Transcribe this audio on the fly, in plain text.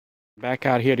Back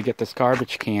out here to get this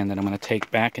garbage can that I'm going to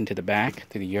take back into the back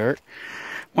to the yurt.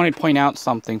 I want to point out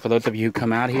something for those of you who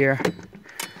come out here.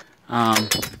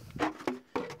 That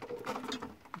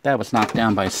was knocked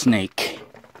down by a snake.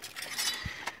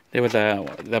 There was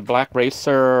the black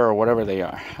racer or whatever they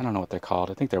are. I don't know what they're called.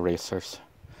 I think they're racers.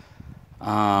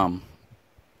 Or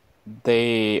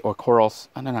corals.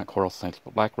 They're not coral snakes,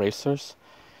 but black racers.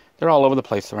 They're all over the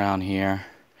place around here.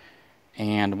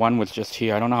 And one was just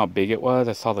here. I don't know how big it was.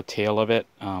 I saw the tail of it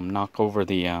knock over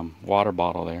the water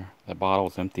bottle there. The bottle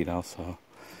was empty though, so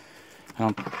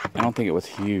I don't think it was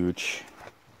huge.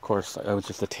 Of course, it was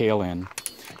just the tail end.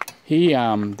 He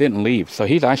didn't leave, so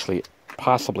he's actually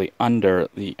possibly under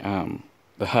the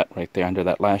hut right there, under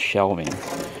that last shelving.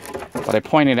 But I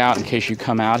pointed out in case you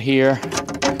come out here,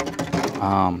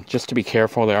 just to be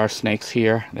careful. There are snakes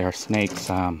here. There are snakes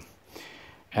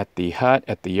at the hut,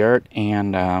 at the yurt,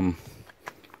 and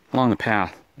along the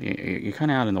path. You're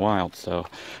kind of out in the wild, so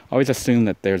always assume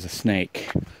that there's a snake.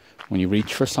 When you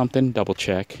reach for something, double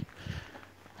check.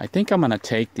 I think I'm going to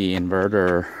take the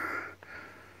inverter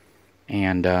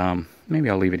and maybe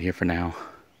I'll leave it here for now.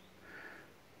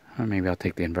 Or maybe I'll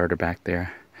take the inverter back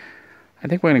there. I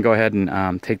think we're going to go ahead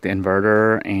and take the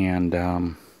inverter and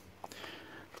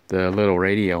the little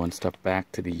radio and stuff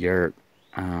back to the yurt,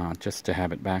 just to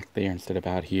have it back there instead of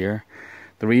out here.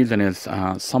 The reason is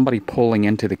somebody pulling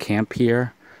into the camp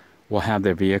here will have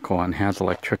their vehicle and has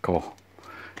electrical,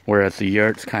 whereas the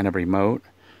yurt's kind of remote.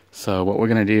 So what we're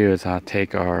going to do is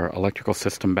take our electrical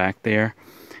system back there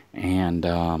and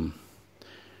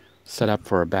set up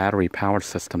for a battery powered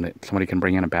system that somebody can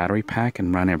bring in a battery pack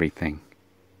and run everything.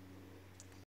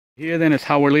 Here then is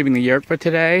how we're leaving the yurt for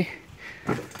today.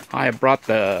 I have brought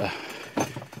the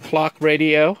clock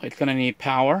radio. It's going to need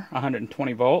power,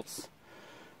 120 volts.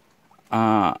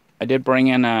 I did bring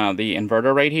in the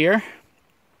inverter right here.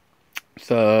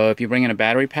 So if you bring in a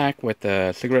battery pack with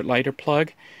a cigarette lighter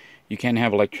plug, you can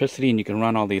have electricity and you can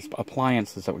run all these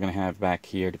appliances that we're going to have back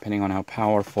here, depending on how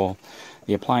powerful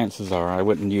the appliances are. I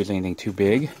wouldn't use anything too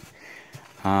big.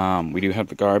 We do have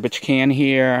the garbage can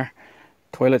here.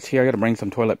 Toilets here. I got to bring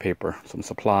some toilet paper, some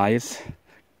supplies,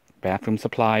 bathroom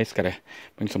supplies. Got to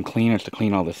bring some cleaners to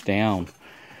clean all this down.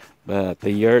 But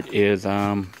the yurt is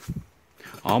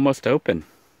almost open.